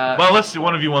incredible. But Well, let's see.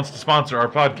 One of you wants to sponsor our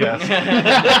podcast.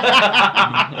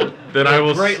 Then I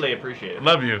will greatly appreciate it.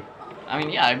 love you. I mean,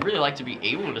 yeah, I'd really like to be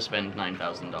able to spend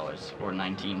 $9,000 or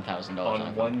 $19,000 on a On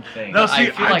phone. one thing. No, But see,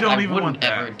 I feel I like don't I even wouldn't want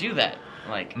that. ever do that.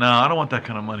 Like, No, I don't want that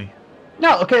kind of money.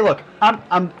 No, okay, look.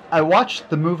 I watched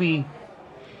the movie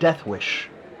Death Wish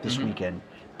this weekend.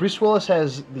 Bruce Willis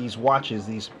has these watches,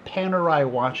 these Panerai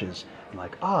watches. I'm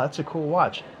like, oh, that's a cool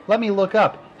watch. Let me look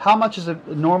up. How much is a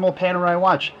normal Panerai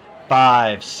watch?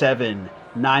 $5,000, $7,000,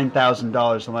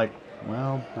 $9,000. I'm like,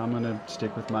 well, I'm gonna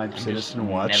stick with my Citizen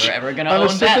watch. never ever gonna I'm own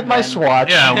stick that, with my then.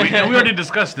 Swatch. Yeah, we already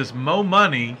discussed this. Mo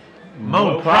money,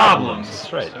 mo Mo problems.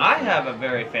 That's right. I have a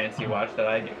very fancy watch that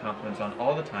I get compliments on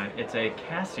all the time. It's a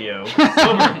Casio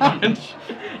silver watch.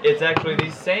 It's actually the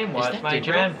same watch that my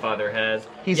digital? grandfather has.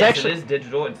 He's yes, actually- it is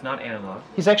digital. It's not analog.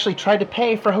 He's actually tried to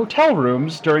pay for hotel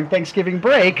rooms during Thanksgiving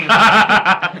break.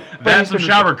 That's some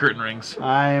shower curtain rings.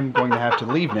 I'm going to have to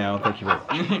leave now. Thank you very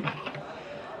much.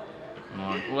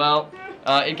 well,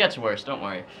 it gets worse. Don't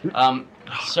worry.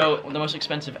 So the most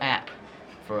expensive app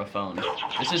for a phone.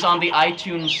 This is on the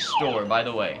iTunes store, by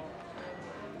the way.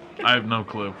 I have no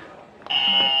clue.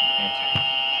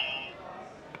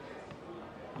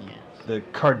 Yes. The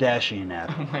Kardashian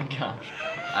app. Oh my gosh.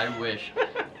 I wish.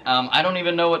 I don't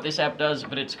even know what this app does,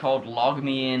 but it's called Log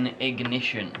Me In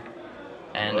Ignition.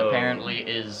 And Whoa. apparently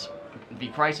the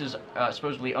price is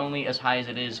supposedly only as high as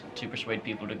it is to persuade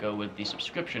people to go with the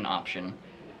subscription option.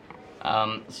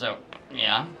 So,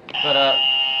 yeah. But,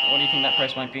 what do you think that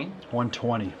price might be?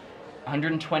 120.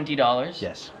 $120?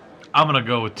 Yes. I'm gonna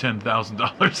go with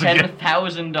 $10,000 again.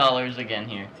 $10,000 again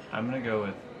here. I'm gonna go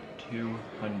with $200.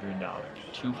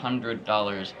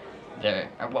 $200. There.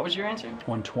 What was your answer?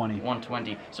 120.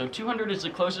 120. So 200 is the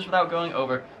closest without going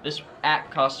over. This app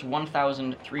costs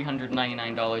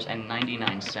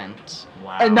 $1,399.99.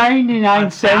 Wow. And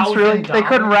 99 cents, really? They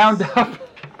couldn't round up.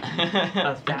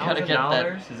 Gotta get that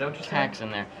 $1,000? Is that what you tax said?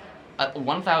 in there.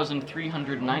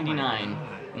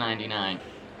 $1,399.99.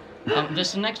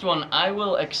 This next one, I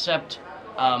will accept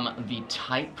the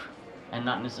type and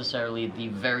not necessarily the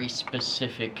very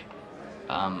specific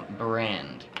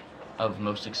brand of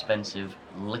most expensive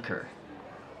liquor.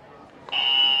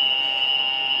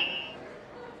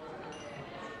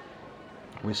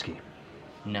 Whiskey.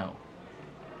 No.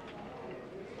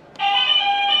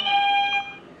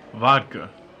 Vodka.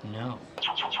 No.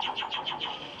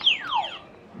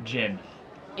 Gin.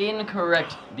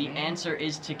 Incorrect. The answer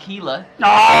is tequila.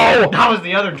 No! That was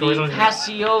the other choice. The wasn't it?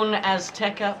 Pasión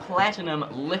Azteca Platinum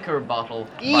liquor bottle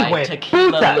Hijo by de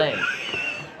Tequila puta. Ley.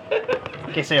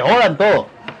 Que se jodan todo.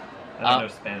 I don't know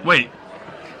Spanish. Wait,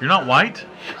 you're not white?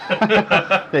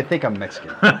 They think I'm Mexican.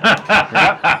 You're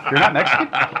not Mexican?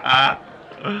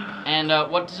 And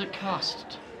what does it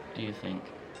cost, do you think?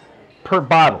 Per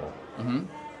bottle. Mm-hmm.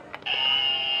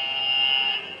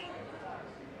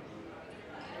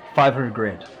 500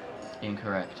 grand.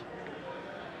 Incorrect.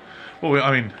 Well,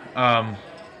 I mean, I'm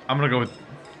gonna go with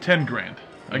 10 grand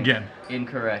again.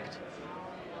 Incorrect.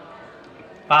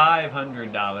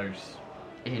 $500.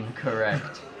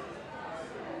 Incorrect.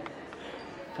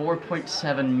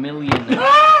 $4.7 million is the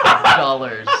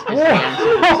answer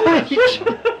to this question.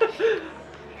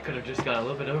 Could have just got a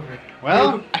little bit over.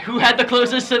 Well, Who had the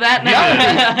closest to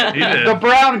that? He did. the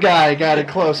brown guy got it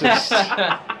closest.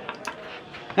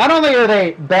 Not only are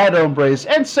they bad hombres,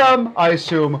 and some, I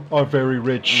assume, are very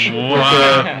rich with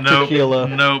their Nope. tequila.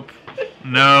 Nope.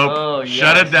 Oh,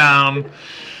 Shut yes. it down.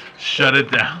 Shut it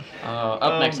down.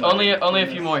 Up next, my only a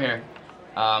few more here.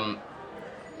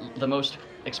 The most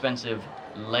expensive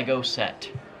Lego set.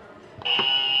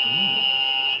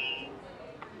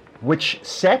 Which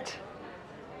set?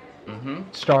 Mm-hmm.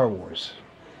 Star Wars.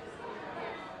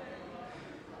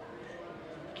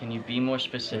 Can you be more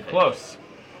specific? Close.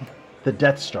 The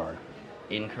Death Star.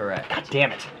 Incorrect. God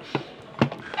damn it.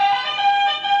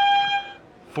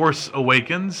 Force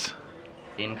Awakens.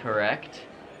 Incorrect.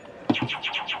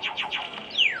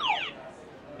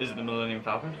 Is it the Millennium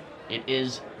Falcon? It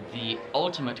is the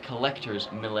Ultimate Collector's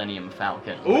Millennium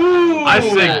Falcon. Ooh! I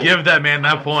say that. give that man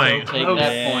that point. Take close.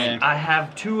 that point. I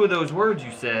have two of those words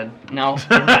you said. Now,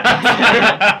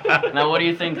 now, what do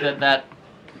you think that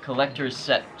collector's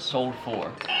set sold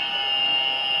for?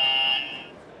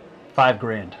 5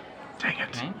 grand. Dang it.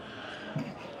 Okay.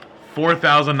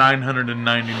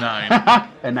 4,999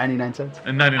 And 99 cents?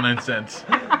 and 99 cents.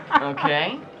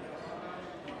 Okay.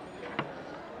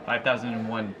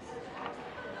 5,001.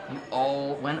 You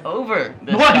all went over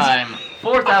this What? time.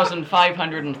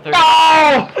 $4,530.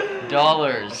 Oh!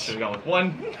 Should have gone with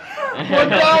one.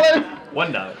 $1?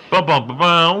 $1. Ba-ba-ba-ba,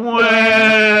 wah. What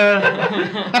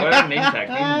are name tags?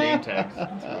 Name tags.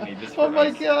 That's what we need this Oh for my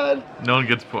us. god. No one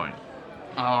gets a point.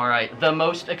 All right. The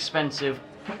most expensive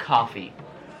coffee.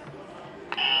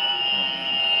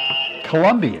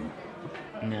 Colombian.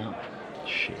 No.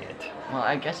 Shit. Well,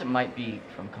 I guess it might be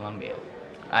from Colombia.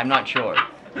 I'm not sure.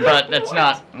 But that's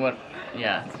not what.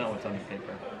 Yeah. That's not what's on the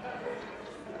paper.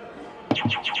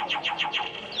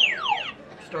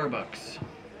 Starbucks.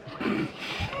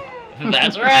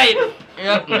 That's right.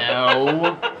 Yep.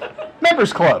 No.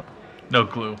 Members Club. No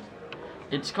clue.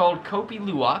 It's called Kopi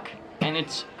Luwak, and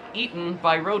it's eaten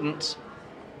by rodents,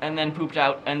 and then pooped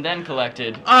out, and then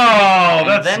collected. Oh, And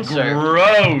that's then served.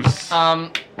 gross.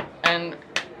 And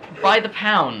by the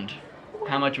pound,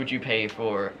 how much would you pay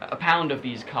for a pound of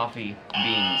these coffee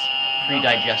beans,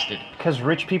 pre-digested? Because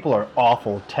rich people are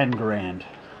awful. 10 grand.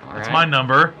 All That's right. my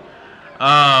number.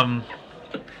 I'm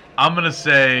gonna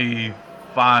say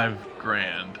 5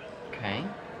 grand. Okay.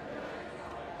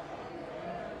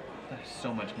 That is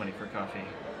so much money for coffee.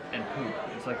 And poop.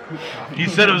 It's like poop coffee. He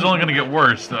said it was only gonna get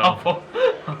worse though.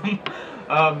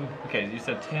 Oh. Okay, you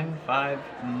said 10, 5,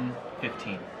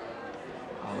 15.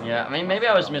 Yeah, I mean, maybe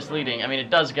I was misleading. I mean, it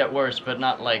does get worse, but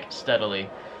not, like, steadily.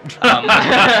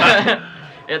 The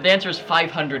answer is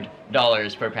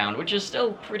 $500 per pound, which is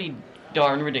still pretty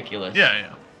darn ridiculous.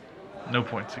 Yeah. No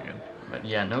points again. But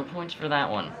yeah, no points for that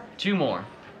one. 2 more.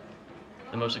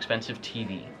 The most expensive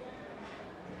TV.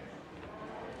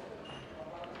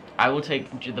 I will take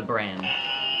the brand.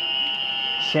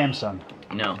 Samsung.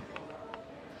 No.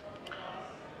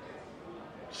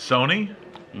 Sony?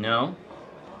 No.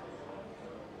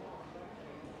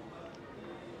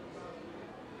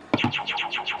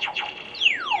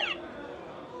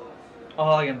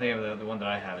 All I can think of, the one that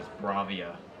I have is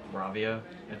Bravia. Bravia,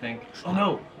 I think. Oh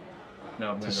no.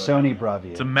 No, I'm gonna It's a go with Sony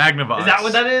Bravia. It's a Magnavox. Is that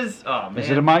what that is? Oh man. Is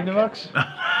it a Magnavox?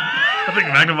 I think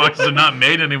Magnavoxes are not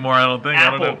made anymore. I don't think. I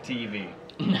Apple don't know. TV.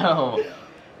 No.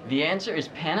 The answer is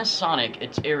Panasonic.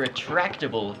 It's a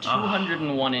retractable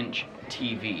 201-inch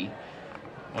TV.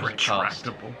 What does it cost?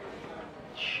 Retractable.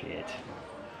 Shit.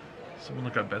 Someone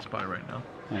look at Best Buy right now.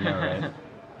 I know, right?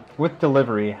 With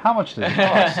delivery, how much does it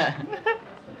cost?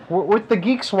 With the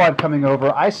Geek Squad coming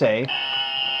over, I say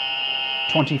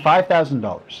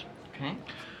 $25,000. Okay.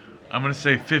 I'm gonna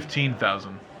say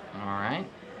 15,000. All right.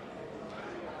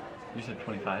 You said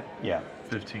 25.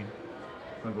 15. I'm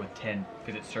gonna go with 10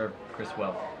 because it served Chris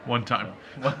well. One time.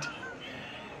 What?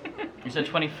 You said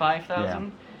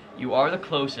 25,000? You are the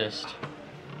closest.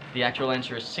 The actual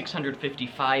answer is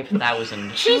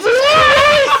 655,000. Jesus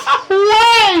Christ!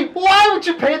 Why? Why would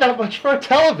you pay that much for a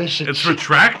television? It's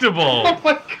retractable. Oh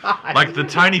my god! Like the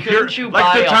tiny Couldn't you like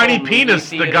buy the a tiny whole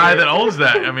penis. movie The guy theater? that owns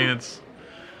that. I mean, it's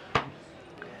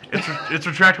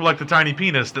retractable like the tiny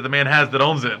penis that the man has that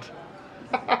owns it.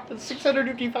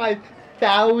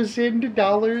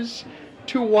 $655,000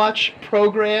 to watch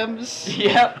programs.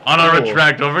 Yep. On a Cool.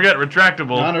 don't forget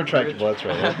retractable. Non-retractable. That's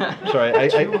right. Sorry, I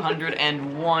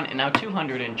 201, and now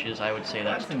 200 inches, I would say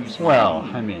that's too small. well,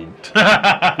 I mean,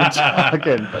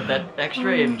 again. But that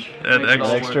extra inch That makes it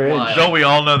all extra inch. worthwhile. Don't we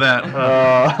all know that?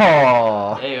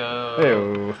 Oh. Heyo.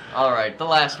 Ew. All right, the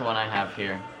last one I have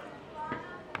here.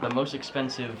 The most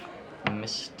expensive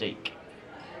mistake.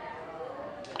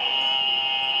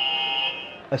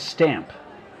 A stamp.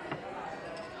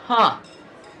 Huh.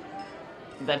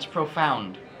 That's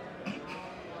profound.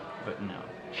 But no.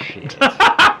 Shit.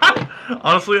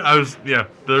 Honestly,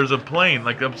 there's a plane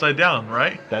like upside down,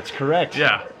 right? That's correct.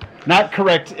 Yeah. Not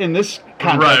correct in this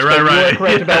context, Right, but you right. were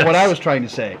correct about what I Yes. was trying to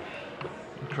say.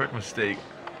 Correct mistake.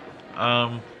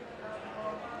 Jeez.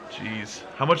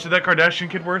 How much did that Kardashian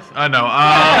kid worth? I know.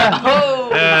 Oh!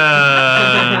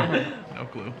 No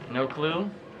clue. No clue?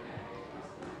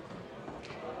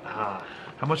 Ah.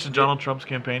 How much did Donald Trump's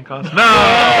campaign cost? No!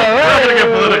 We're not gonna get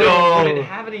Would it political.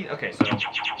 have any? Okay,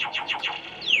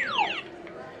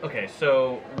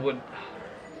 so did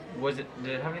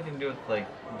it have anything to do with like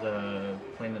the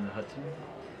plane in the Hudson?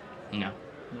 No.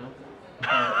 No.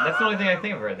 That's the only thing I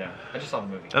think of right now. I just saw the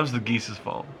movie. That was the geese's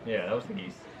fault. Yeah, that was the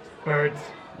geese. Birds.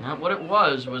 Not what it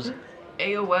was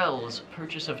AOL's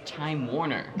purchase of Time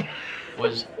Warner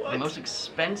was the most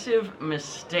expensive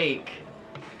mistake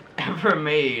ever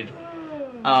made.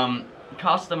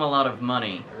 Cost them a lot of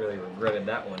money. I really regretted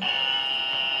that one.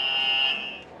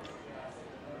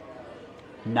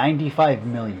 95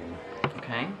 million.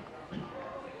 Okay.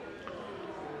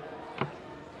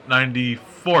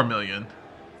 94 million.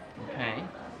 Okay.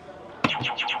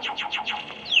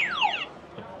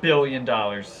 $1 billion.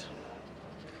 Is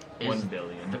 1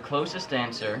 billion. the closest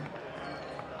answer.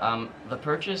 The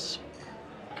purchase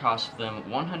cost them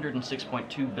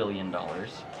 $106.2 billion.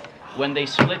 When they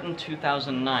split in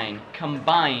 2009,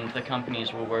 combined, the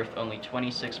companies were worth only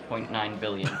 $26.9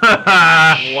 billion.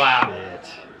 Wow.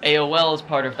 AOL, as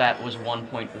part of that, was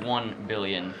 $1.1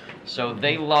 billion. So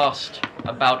they lost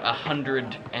about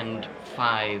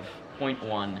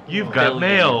 $105.1 You've got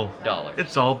mail. dollars.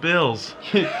 It's all bills.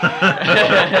 You've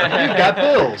got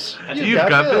bills. You've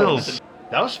got bills.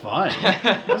 That was fun.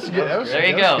 That's good. That was, There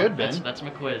you that go. was good, Ben. That's my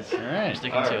quiz. All right. I'm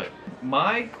sticking to Alright. it.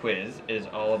 My quiz is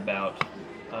all about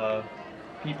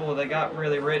people that got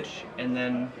really rich and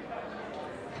then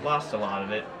lost a lot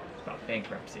of it. It's about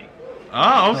bankruptcy.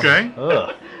 Oh, okay.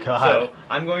 Ugh, God. So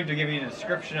I'm going to give you a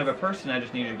description of a person. I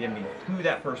just need you to give me who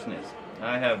that person is.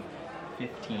 I have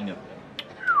 15 of them.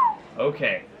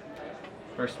 Okay.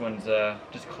 First one's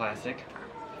just classic.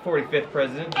 45th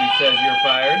president who says you're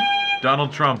fired.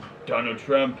 Donald Trump. Donald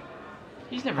Trump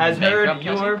He's never has been heard bankrupt,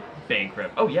 has he? you're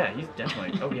bankrupt. Oh yeah, he's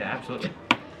definitely. Oh yeah, absolutely.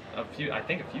 I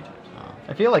think a few times.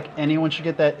 I feel like anyone should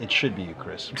get that. It should be you,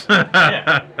 Chris.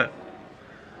 Yeah.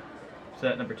 So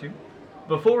that number 2.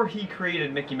 Before he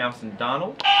created Mickey Mouse and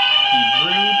Donald, he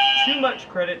drew too much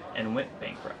credit and went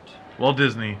bankrupt. Walt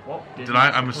Disney. Walt Did Disney I?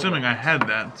 is I'm correct. assuming I had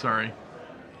that. Sorry.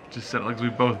 Just said it like we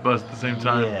both buzzed at the same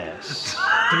time. Yes.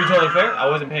 To be totally fair, I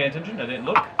wasn't paying attention. I didn't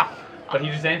look. But he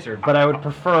just answered. But I would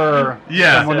prefer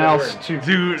Yeah. someone Said a else word. to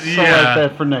Dude, select yeah.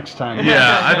 that for next time.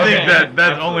 Yeah, I think Okay. that's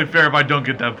Absolutely. only fair if I don't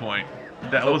get that point.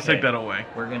 Let's Okay. take that away.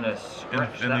 We're gonna In,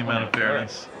 scratch in that the one amount of out. All right.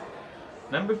 fairness.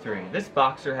 Number 3. This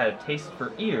boxer had a taste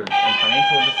for ears and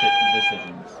financial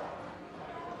decisions.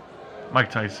 Mike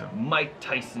Tyson. Mike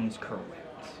Tyson's correct.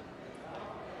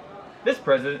 This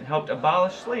president helped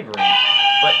abolish slavery,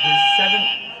 but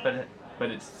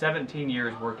it's 17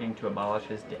 years working to abolish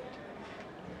his debt.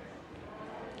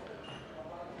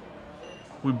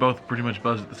 We both pretty much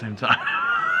buzzed at the same time.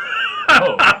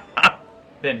 Oh.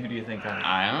 Ben, who do you think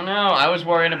I don't know. I was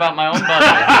worrying about my own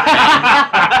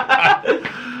buzzer.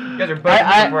 You guys are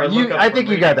buzzing before I look up I for think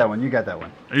you me. got that one. You got that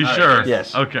one. Are you All right, sure? Chris.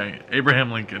 Yes. Okay.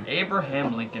 Abraham Lincoln.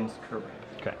 Abraham Lincoln's correct.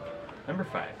 Okay. Number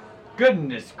 5.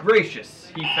 Goodness gracious.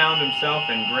 He found himself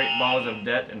in great balls of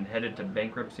debt and headed to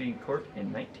bankruptcy court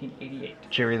in 1988.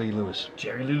 Jerry Lee Lewis.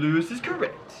 Jerry Lee Lewis is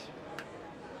correct.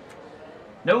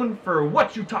 Known for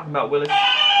what you talking about, Willis?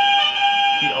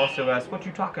 He also asked, what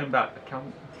you talking about,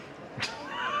 accountant?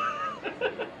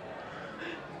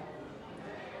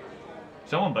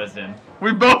 Someone buzzed in.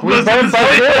 We both We buzzed both at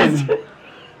the same buzzed in.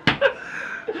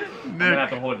 I'm gonna have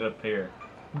to hold it up here.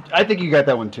 I think you got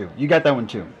that one too. You got that one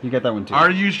too. You got that one too.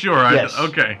 Are you sure? Yes.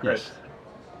 Okay. Yes.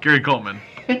 Gary Coleman.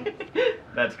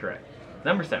 That's correct.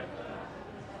 Number 7.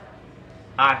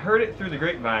 I heard it through the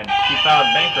grapevine. He filed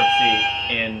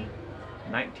bankruptcy in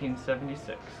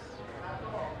 1976.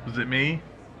 Was it me?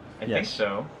 I think Yes.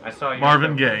 so. I saw you.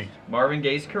 Marvin Gaye. Marvin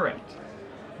Gaye's correct.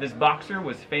 This boxer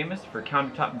was famous for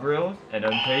countertop grills and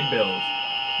unpaid bills.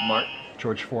 Mark.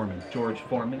 George Foreman. George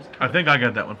Foreman. I think I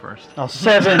got that one first. All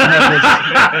 7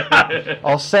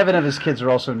 of his kids are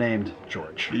also named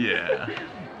George. Yeah.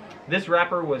 This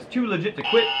rapper was too legit to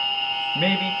quit,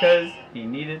 maybe because he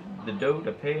needed the dough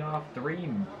to pay off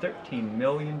 $13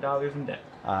 million in debt.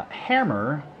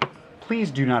 Hammer, please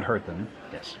do not hurt them.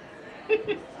 Yes.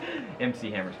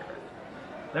 MC Hammer's correct.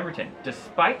 Number 10.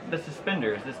 Despite the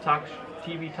suspenders, this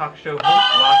TV talk show host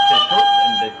lost his hopes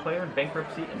and declared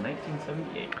bankruptcy in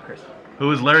 1978. Chris. Who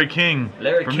is Larry King?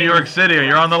 Larry from King. New York City.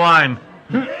 You're on the line.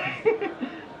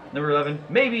 Number 11.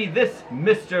 Maybe this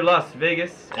Mr. Las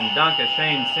Vegas and Donka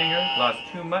Shane Singer lost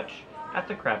too much at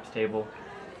the craps table.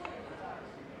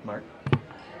 Mark.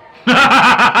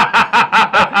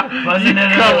 Buzzing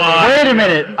in Come on. Wait a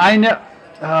minute. I know.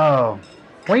 Oh.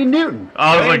 Wayne Newton.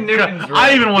 I was Wayne like, Newton's I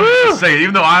right. even wanted to say it,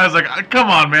 even though I was like, come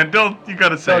on, man, you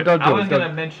gotta say it. Don't do I it. was Don't-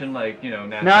 gonna mention No.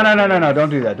 No. Don't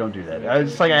do that. Don't do that. I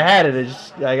was like, I had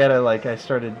it. I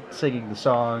started singing the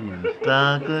song and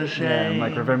I'm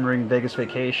like remembering Vegas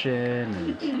Vacation.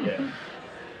 And, Yeah.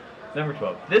 Number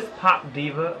 12. This pop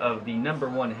diva of the number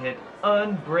 1 hit,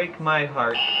 Unbreak My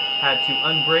Heart, had to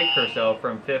unbreak herself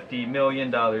from $50 million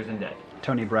in debt.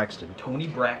 Tony Braxton. Tony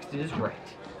Braxton is right.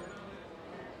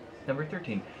 Number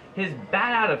 13. His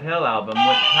Bat Out of Hell album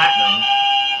went platinum,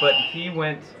 but he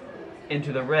went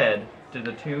into the red to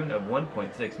the tune of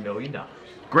 $1.6 million.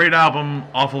 Great album,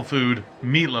 awful food,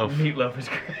 Meatloaf. Meatloaf is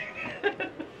great.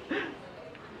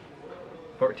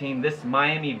 14. This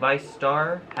Miami Vice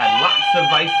star had lots of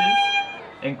vices,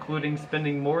 including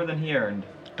spending more than he earned.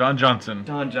 Don Johnson.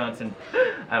 Don Johnson.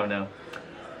 I don't know.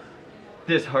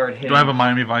 This hard hitting. Do I have a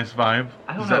Miami Vice vibe?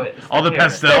 I don't Is know, that it's all the the hair.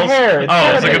 pastels? It's the hair. It's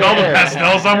Oh, it's gotta like be all the the hair.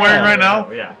 pastels I'm wearing right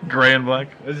now? Yeah. Gray and black.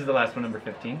 This is the last one, number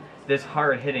 15. This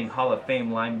hard-hitting Hall of Fame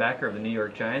linebacker of the New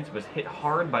York Giants was hit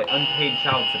hard by unpaid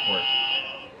child support.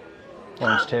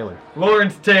 Lawrence Taylor.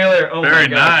 Lawrence Taylor. Oh Very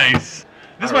my God. nice.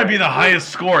 This All might right. be the highest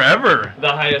score ever.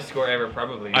 The highest score ever,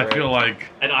 probably. I right? feel like.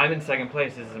 And I'm in second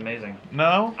place. This is amazing.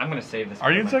 No? I'm gonna save this. Are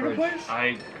for you in my second fridge. place?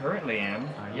 I currently am.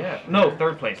 Yeah. No,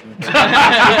 third place. which I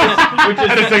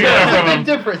had to take it still, from him.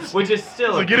 difference. which is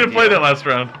still. So a you big didn't play deal. that last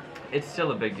round. It's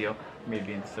still a big deal.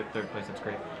 Maybe in third place. That's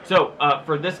great. So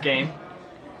for this game,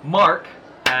 Mark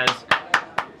has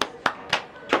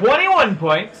 21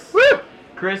 points. Woo!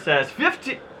 Chris has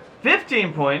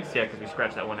 15 points. Yeah, because we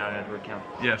scratched that one out and had to recount.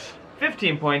 Yes.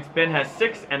 15 points. Ben has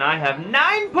 6, and I have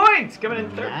 9 points. Coming in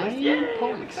third place. 9 Yay!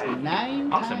 points. Excited.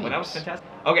 9 Awesome. Well, that was times. fantastic.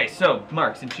 Okay, so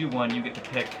Mark, since you won, you get to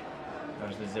pick. That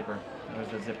was the zipper. That was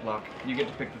the ziplock. You get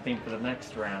to pick the theme for the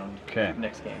next round. Okay.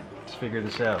 Next game. Let's figure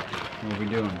this out. What are we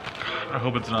doing? I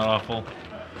hope it's not awful.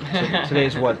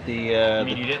 Today's what? The I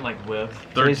mean, you didn't like whiff.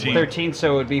 today's 13. 13th,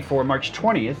 so it would be for March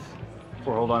 20th.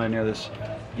 Hold on, I know this.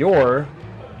 Your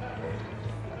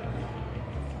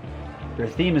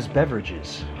theme is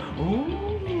beverages.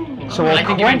 Ooh. So I we'll think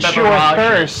you mean quench your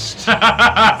beverages. thirst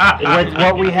with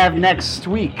what we have next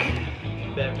week.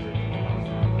 Beverage.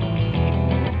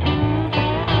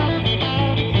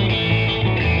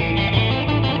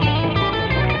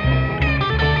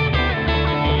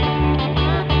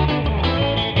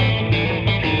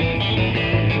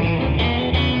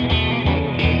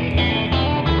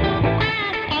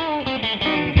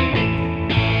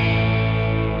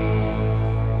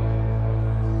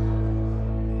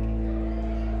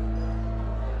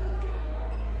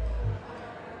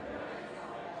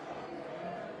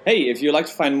 Hey, if you'd like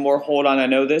to find more Hold On I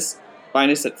Know This,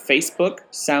 find us at Facebook,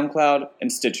 SoundCloud,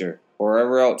 and Stitcher, or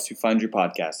wherever else you find your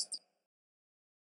podcasts.